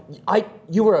go,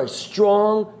 you are a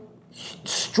strong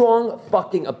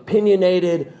fucking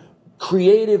opinionated,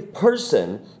 creative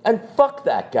person, and fuck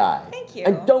that guy. Thank you.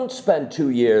 And don't spend 2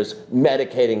 years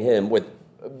medicating him with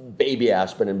baby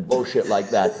aspirin and bullshit like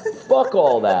that. Fuck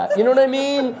all that. You know what I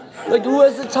mean? Like, who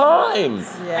has the time?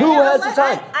 Yeah. Who Yeah, has the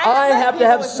time? I have to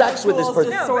have sex with this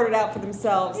person. Just sort it out for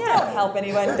themselves. Yeah. Don't help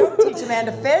anyone. Don't teach a man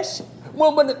to fish.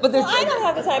 Well, but there's, Well, I don't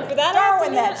have the time for that.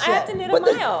 Darwin that I have to shit. knit a But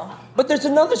there- mile. But there's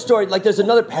another story, like there's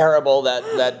another parable it's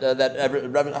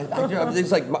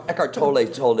like Eckhart Tolle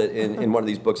told it in one of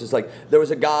these books. It's like there was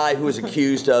a guy who was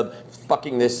accused of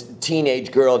fucking this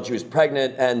teenage girl and she was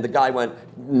pregnant, and the guy went,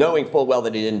 knowing full well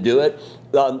that he didn't do it.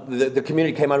 The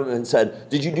community came out of him and said,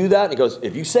 "Did you do that?" And he goes,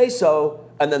 "If you say so."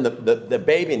 And then the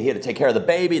baby, and he had to take care of the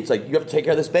baby. It's like, you have to take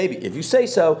care of this baby. If you say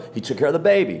so, he took care of the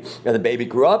baby. And the baby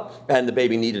grew up, and the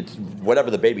baby needed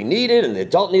whatever the baby needed, and the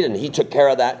adult needed, and he took care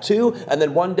of that too. And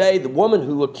then one day, the woman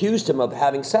who accused him of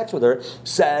having sex with her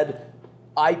said,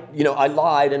 I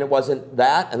lied, and it wasn't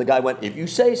that. And the guy went, "If you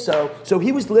say so." So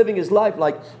he was living his life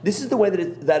like, this is the way that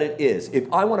it is.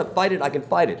 If I want to fight it, I can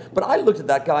fight it. But I looked at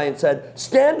that guy and said,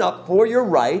 stand up for your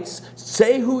rights,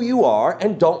 say who you are,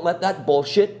 and don't let that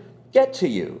bullshit get to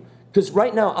you. Because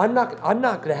right now, I'm not going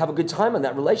to have a good time on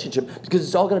that relationship, because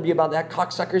it's all going to be about that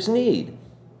cocksucker's need.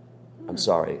 I'm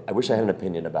sorry. I wish I had an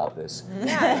opinion about this.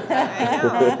 Yeah, I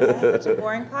know. It's such a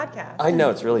boring podcast. I know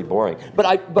it's really boring. But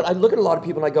I look at a lot of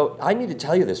people and I go, I need to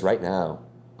tell you this right now.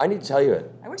 I need to tell you it.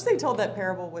 I wish they told that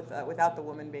parable without the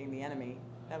woman being the enemy.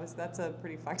 That's a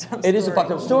pretty fucked up story. It is a fucked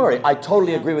up story. I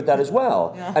totally agree with that as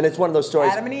well. Yeah. And it's one of those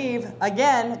stories. Adam and Eve,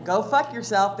 again, go fuck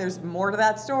yourself. There's more to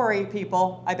that story,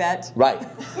 people, I bet. Right.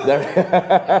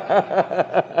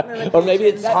 Or maybe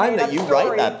it's That time made that up you story.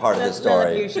 write that part of the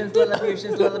story.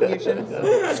 Lilliputians.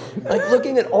 Like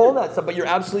looking at all that stuff, but you're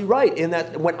absolutely right. In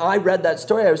that, when I read that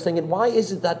story, I was thinking, why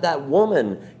is it that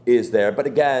woman is there? But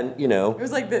again, It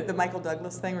was like the Michael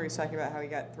Douglas thing where he's talking about how he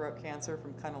got throat cancer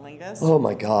from cunnilingus. oh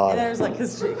my And then it God. was like,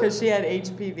 because she had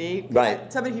HPV.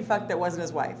 Right. Somebody he fucked that wasn't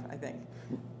his wife, I think.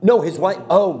 No, his wife.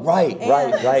 Oh, right.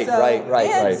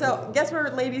 And so, guess where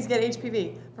ladies get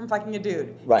HPV? From fucking a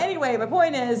dude. Right. Anyway, my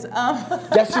point is...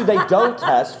 Guess who they don't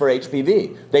test for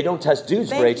HPV? They don't test dudes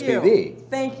for HPV.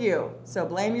 Thank you. So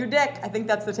blame your dick. I think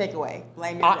that's the takeaway.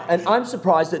 Blame your dick. And I'm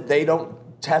surprised that they don't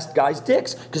test guys'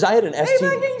 dicks, because I had an They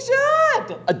STD.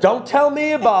 fucking should! Don't tell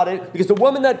me about it, because the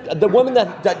woman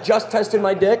that just tested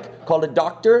my dick, called a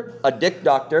dick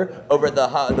doctor over at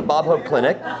the Bob Hope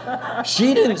Clinic,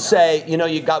 she didn't say,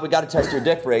 we got to test your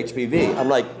dick for HPV. I'm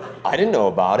like, I didn't know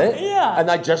about it. Yeah. And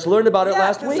I just learned about it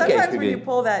last week. Sometimes HPV. when you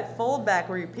pull that fold back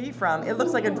where you pee from, it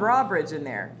looks like a drawbridge in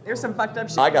there. There's some fucked up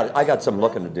shit. I got some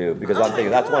looking to do, because I'm thinking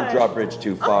that's one drawbridge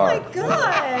too far. Oh my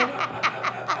God.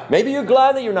 Maybe you're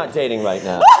glad that you're not dating right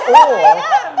now.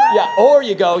 Or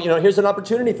you go, here's an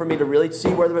opportunity for me to really see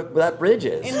where that bridge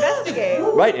is. Investigate.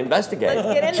 Right, investigate.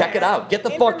 Let's get in Check there. it out. Get the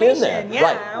fuck in there. Yeah,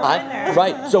 right. I want in there.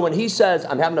 Right. So when he says,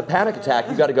 I'm having a panic attack,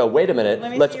 you got to go, wait a minute,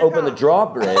 Let me let's see your open the cock.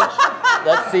 drawbridge.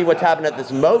 Let's see what's happening at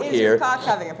this moat Is here. your cock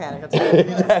having a panic attack?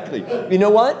 Exactly. You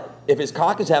know what? If his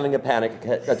cock is having a panic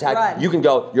attack, Run. you can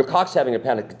go, your cock's having a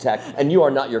panic attack, and you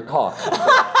are not your cock.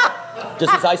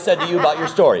 Just as I said to you about your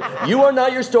story. You are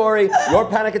not your story. Your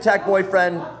panic attack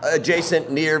boyfriend,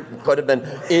 adjacent, near, could have been,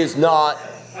 is right.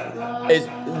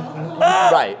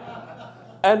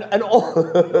 And all,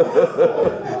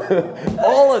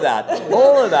 all of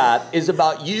that is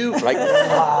about you, right?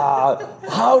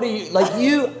 How do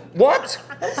you, what?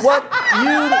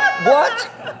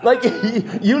 Like,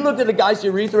 you looked at a guy's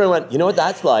urethra and went, you know what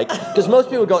that's like? Because most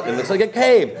people go, it looks like a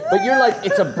cave. But you're like,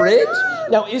 it's a bridge?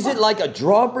 Now, is it like a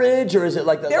drawbridge, or is it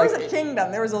like... There was a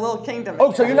kingdom. There was a little kingdom.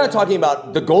 Oh, so you're not talking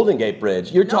about the Golden Gate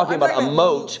Bridge. You're talking I'm about talking a about-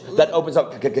 moat that opens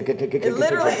up... It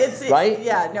literally, it's... Right?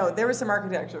 Yeah, no, there was some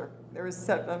architecture. There was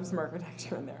some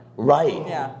architecture in there. Right.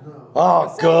 Yeah.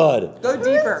 Oh, good. Go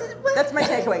deeper. That's my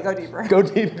takeaway. Go deeper.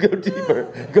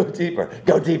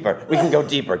 Go deeper. We can go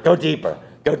deeper. Go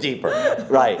deeper.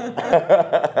 Right.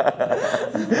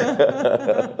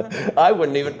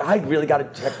 I really got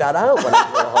to check that out when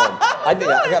I go home.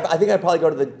 I think I'd probably go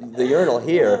to the urinal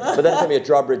here, but then it's going to be a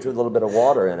drawbridge with a little bit of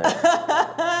water in it.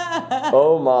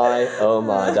 Oh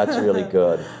my, that's really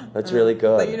good. That's really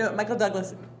good. But Michael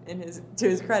Douglas, to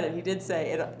his credit, he did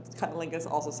say cunnilingus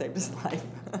also saved his life.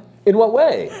 In what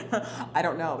way? I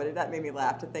don't know, but that made me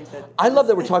laugh to think that. I love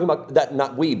that we're talking about that,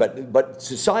 not we, but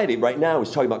society right now is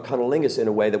talking about cunnilingus in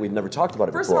a way that we've never talked about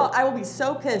it First before. of all, I will be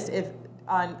so pissed if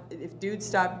dudes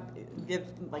stop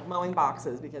mowing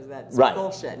boxes because of that Right.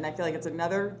 bullshit. And I feel like it's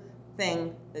another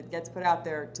thing that gets put out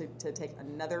there to take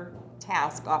another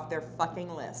task off their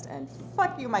fucking list. And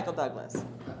fuck you, Michael Douglas.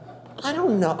 I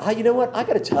don't know. You know what? I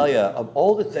got to tell you, of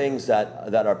all the things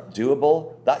that are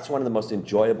doable, that's one of the most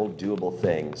enjoyable, doable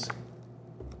things.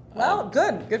 Well,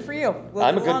 good for you.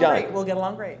 I'm a good guy. We'll get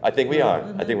along great. I think we are.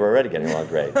 I think we're already getting along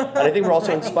great, and I think we're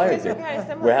also inspired We're to. kind of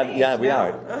similar age, Yeah, we no?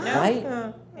 are. No?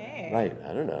 Right? Hey. Right.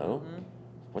 I don't know.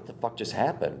 What the fuck just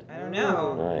happened? I don't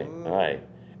know. Right.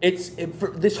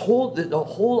 For the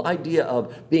whole idea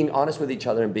of being honest with each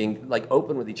other and being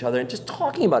open with each other and just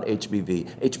talking about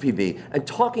HPV and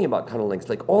talking about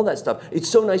cunnilingus, all that stuff. It's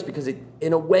so nice because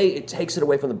in a way it takes it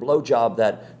away from the blowjob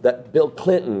that Bill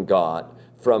Clinton got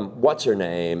from what's her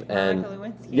name and Monica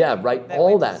Lewinsky. yeah, right, That all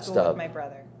went to that school stuff. With my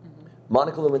brother.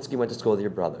 Monica Lewinsky went to school with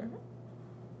your brother.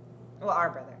 Well,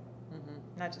 our brother,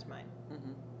 not just mine.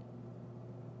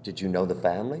 Did you know the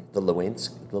family, the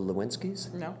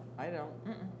Lewinskys? No, I don't.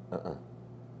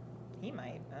 He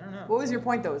might. I don't know. What was your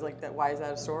point though? Why is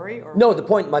that a story? Or No,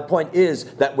 my point is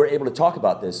that we're able to talk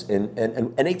about this, and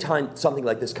anytime something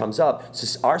like this comes up,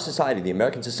 our society, the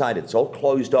American society, it's all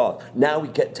closed off. Now we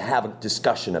get to have a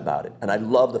discussion about it, and I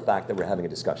love the fact that we're having a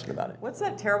discussion about it. What's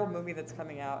that terrible movie that's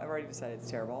coming out? I've already decided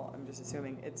it's terrible. I'm just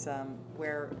assuming it's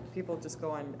where people just go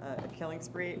on a killing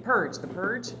spree. The Purge.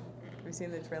 Have you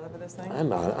seen the trailer for this thing? I thought you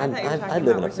were live talking in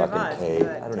a about Wizard of fucking Oz, cave. the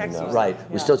I don't even text know. you Right,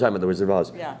 sent. we're still talking about the Wizard of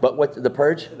Oz. Yeah. But what the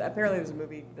Purge? Apparently, there's a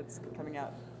movie that's coming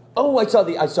out. Oh, I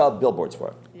saw billboards for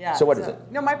it. Yeah. So what is it?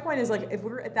 No, my point is if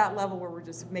we're at that level where we're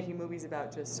just making movies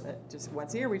about just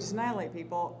once a year, we just annihilate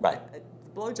people. Right.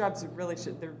 Blowjobs really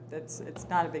should. It's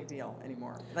not a big deal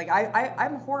anymore.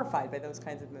 I'm horrified by those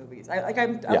kinds of movies.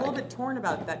 I'm a little bit torn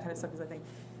about that kind of stuff because I think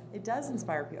it does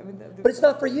inspire people. I mean, But it's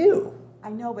not for you. I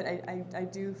know, but I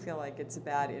do feel like it's a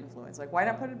bad influence. Why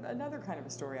not put another kind of a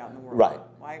story out in the world? Right.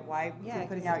 Why Yeah, keep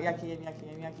putting out yucky and yucky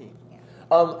and yucky? Yeah.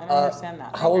 I don't understand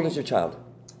that. How old is your child?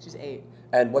 She's 8.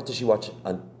 And what does she watch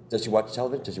on? Does she watch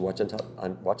television? Does she watch on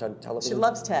television? She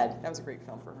loves Ted. That was a great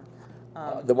film for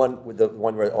her. the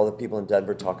one where all the people in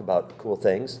Denver talk about cool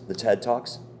things. The TED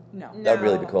Talks. No. That would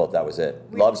really be cool if that was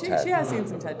it. Loves she, TED. She has seen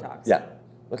some TED Talks. Yeah.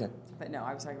 Okay. But no,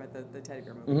 I was talking about the Teddy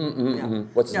Bear movie. Yeah.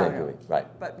 What's the name of the movie? Right.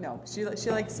 But no, she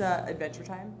likes Adventure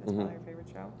Time. That's probably her favorite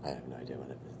show. I have no idea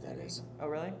what that is. Oh,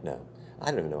 really? No. I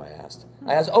don't even know why I asked.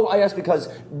 I asked because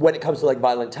when it comes to like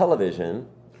violent television.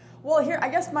 Well, here, I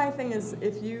guess my thing is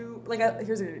if you, like,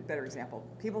 here's a better example.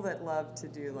 People that love to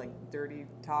do, like, dirty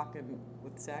talk and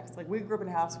with sex. Like, we grew up in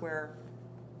a house where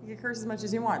you can curse as much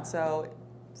as you want, so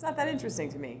it's not that interesting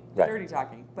to me, Right. dirty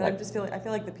talking. But Right. I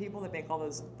feel like the people that make all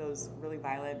those really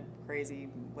violent, crazy,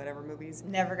 whatever movies.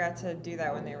 Never got to do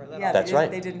that when they were little. Yeah, That's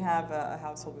right. They didn't have a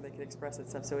household where they could express that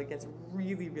stuff, so it gets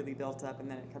really, really built up,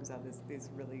 and then it comes out these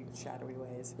really shadowy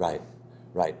ways. Right.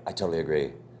 I totally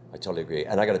agree.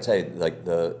 And I got to tell you, like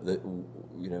the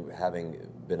having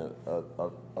been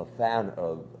a fan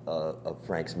of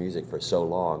Frank's music for so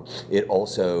long, it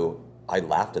also. I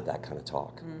laughed at that kind of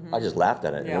talk. I just laughed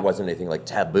at it. Yeah. And it wasn't anything like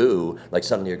taboo. Like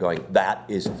suddenly you're going, that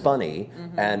is funny.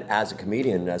 And as a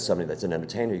comedian, as somebody that's an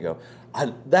entertainer, you go,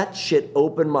 that shit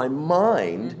opened my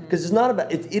mind. Because it's not about,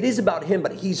 it is about him,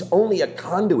 but he's only a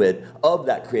conduit of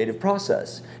that creative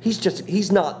process.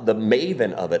 He's not the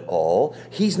maven of it all.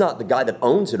 He's not the guy that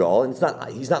owns it all. And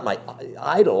he's not my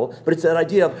idol, but it's that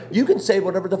idea of you can say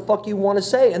whatever the fuck you want to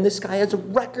say. And this guy has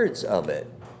records of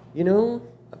it, you know?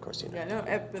 Of course you know. Yeah,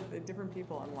 no, but the different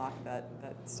people unlock that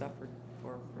stuff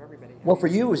for everybody. Well, for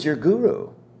you, it was your guru.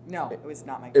 No, it was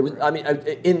not my It was. guru. I mean,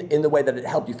 in the way that it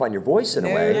helped you find your voice in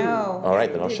a way. No. All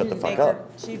right, then I'll shut the fuck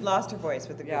up. She lost her voice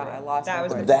with the guru. Yeah, I lost that my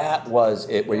was voice. That was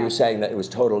it. Where you were saying that it was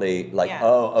totally like, Yeah.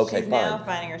 oh, okay, She's fine. now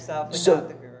finding herself without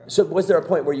the guru. So was there a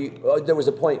point where you? There was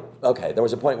a point. Okay, there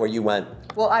was a point where you went.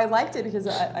 Well, I liked it because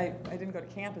I didn't go to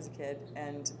camp as a kid,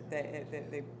 and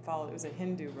they followed. It was a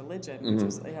Hindu religion, which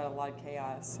was, it had a lot of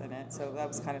chaos in it. So that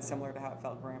was kind of similar to how it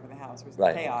felt growing up in the house. It was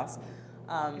Right. chaos.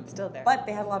 It's still there. But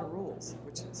they had a lot of rules,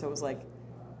 so it was like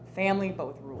family, but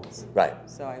with rules. Right.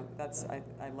 So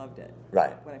I loved it.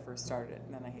 Right. When I first started it,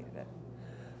 and then I hated it.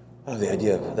 Oh,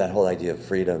 that whole idea of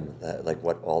freedom, like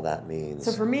what all that means.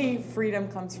 So for me, freedom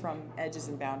comes from edges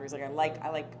and boundaries. Like I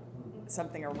like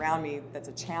something around me that's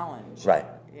a challenge. Right.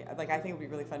 Yeah, like I think it would be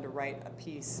really fun to write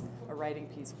a writing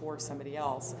piece for somebody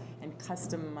else and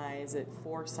customize it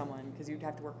for someone, because you'd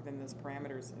have to work within those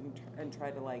parameters and try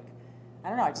to, like, I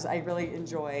don't know. I really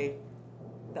enjoy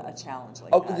a challenge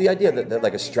like that. The idea that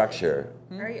like a structure.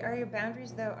 Are your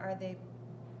boundaries, though, are they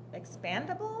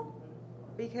expandable?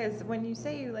 Because when you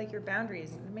say you like your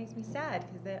boundaries, it makes me sad,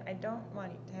 because I don't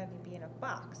want to have you be in a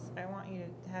box. I want you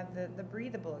to have the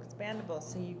breathable, expandable,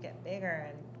 so you get bigger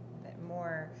and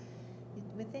more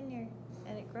within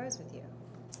and it grows with you.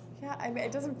 Yeah, I mean,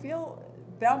 it doesn't feel,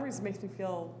 boundaries makes me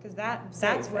feel, Because that's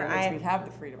safe, where and makes me have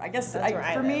the freedom. I guess That's where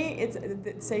I for live. me,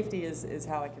 it's safety is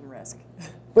how I can risk.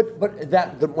 But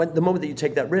the moment that you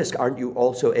take that risk, aren't you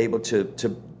also able to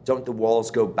don't the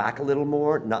walls go back a little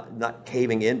more, not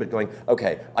caving in, but going,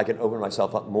 okay, I can open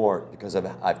myself up more because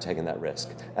I've taken that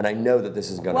risk, and I know that this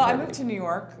is going to. Well, hurt I moved me. to New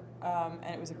York,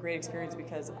 and it was a great experience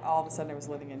because all of a sudden I was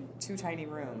living in 2 tiny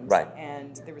rooms, Right.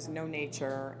 and there was no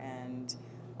nature, and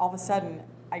all of a sudden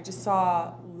I just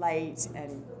saw light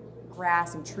and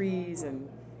grass and trees and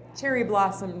cherry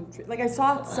blossom. Like I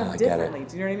saw stuff I get it. differently.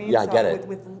 Do you know what I mean? Yeah, I So get it.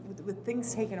 With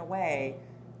things taken away,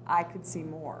 I could see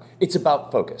more. It's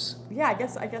about focus. Yeah, I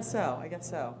guess so.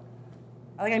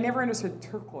 Like I never understood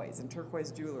turquoise and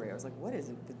turquoise jewelry. I was like, what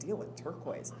is the deal with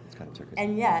turquoise? It's kind of turquoise.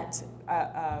 And yet,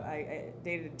 I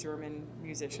dated a German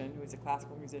musician who was a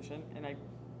classical musician, and I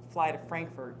fly to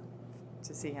Frankfurt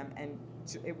to see him, and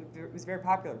it was very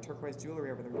popular, turquoise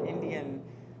jewelry over there,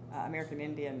 American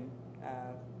Indian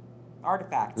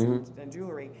artifacts and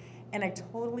jewelry. And I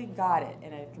totally got it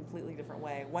in a completely different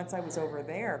way once I was over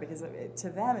there, because to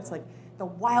them it's like the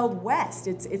Wild West.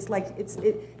 There's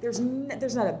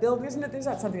not a building. There's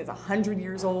not something that's 100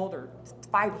 years old or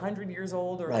 500 years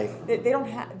old, or Right. they don't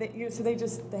have. So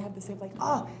they have the same, like,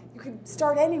 oh, you could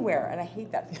start anywhere, and I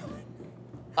hate that feeling.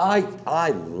 I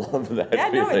love that Yeah,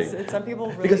 no, feeling. it's some people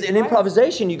really because in thrive.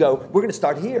 improvisation you go, we're going to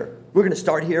start here. We're going to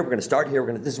start here. We're going to start here.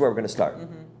 This is where we're going to start.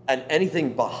 And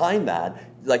anything behind that,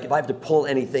 like if I have to pull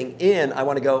anything in, I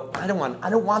want to go, I don't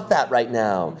want that right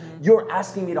now. You're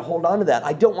asking me to hold on to that.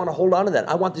 I don't want to hold on to that.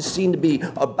 I want this scene to be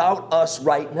about us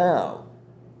right now.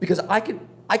 Because I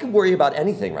could worry about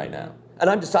anything right now. And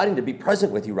I'm deciding to be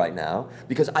present with you right now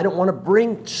because I don't want to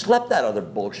schlep that other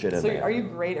bullshit in So there. are you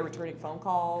great at returning phone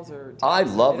calls or I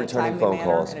texts love in a returning timely phone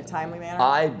manner, calls. in a timely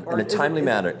manner? In a timely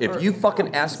manner. If you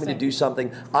fucking ask me to do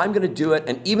something, I'm going to do it.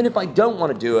 And even if I don't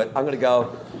want to do it, I'm going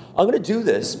to do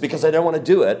this because I don't want to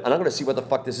do it. And I'm going to see what the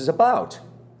fuck this is about.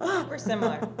 We're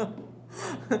similar.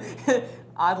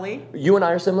 Oddly. You and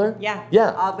I are similar? Yeah.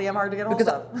 Yeah. Oddly, I'm hard to get hold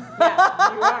Because of.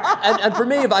 Yeah, you are. And for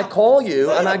me, if I call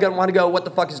you and I want to go, what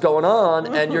the fuck is going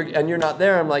on? And you're not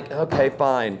there, I'm like, okay,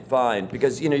 fine,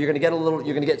 because you're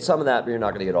gonna get some of that, but you're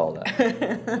not gonna get all of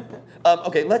that.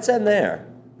 Okay, let's end there.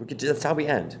 That's how we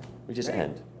end. We just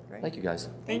end. Great. Thank you guys.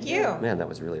 Thank you. Man, that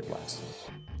was really a blast.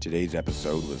 Today's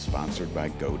episode was sponsored by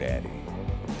GoDaddy.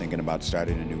 Thinking about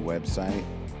starting a new website?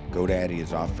 GoDaddy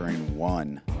is offering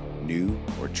one new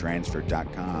or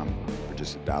transfer.com for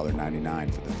just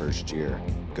 $1.99 for the first year.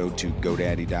 Go to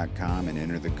GoDaddy.com and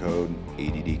enter the code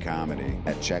ADDComedy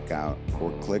at checkout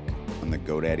or click on the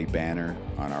GoDaddy banner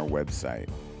on our website,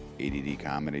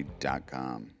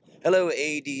 ADDComedy.com. Hello,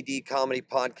 ADD Comedy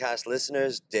Podcast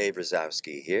listeners. Dave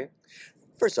Razowski here.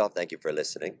 First off, thank you for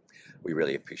listening. We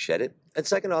really appreciate it. And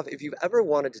second off, if you've ever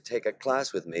wanted to take a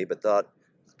class with me but thought,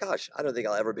 gosh, I don't think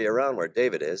I'll ever be around where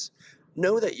David is,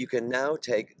 know that you can now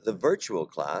take the virtual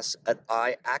class at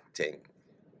iActing.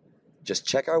 Just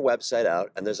check our website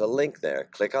out, and there's a link there.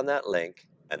 Click on that link,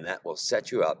 and that will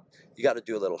set you up. You got to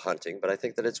do a little hunting, but I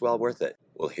think that it's well worth it.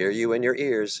 We'll hear you in your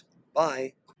ears.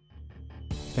 Bye.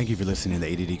 Thank you for listening to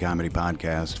the ADD Comedy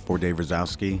Podcast. For Dave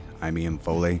Razowski, I'm Ian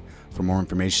Foley. For more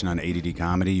information on ADD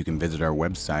Comedy, you can visit our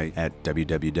website at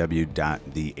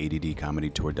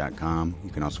www.theaddcomedytour.com. You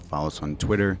can also follow us on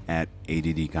Twitter at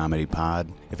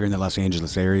ADDComedyPod. If you're in the Los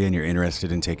Angeles area and you're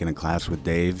interested in taking a class with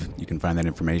Dave, you can find that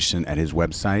information at his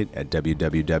website at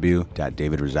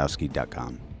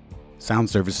www.davidrazowski.com. Sound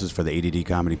services for the ADD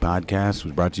Comedy Podcast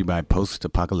was brought to you by Post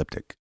Apocalyptic.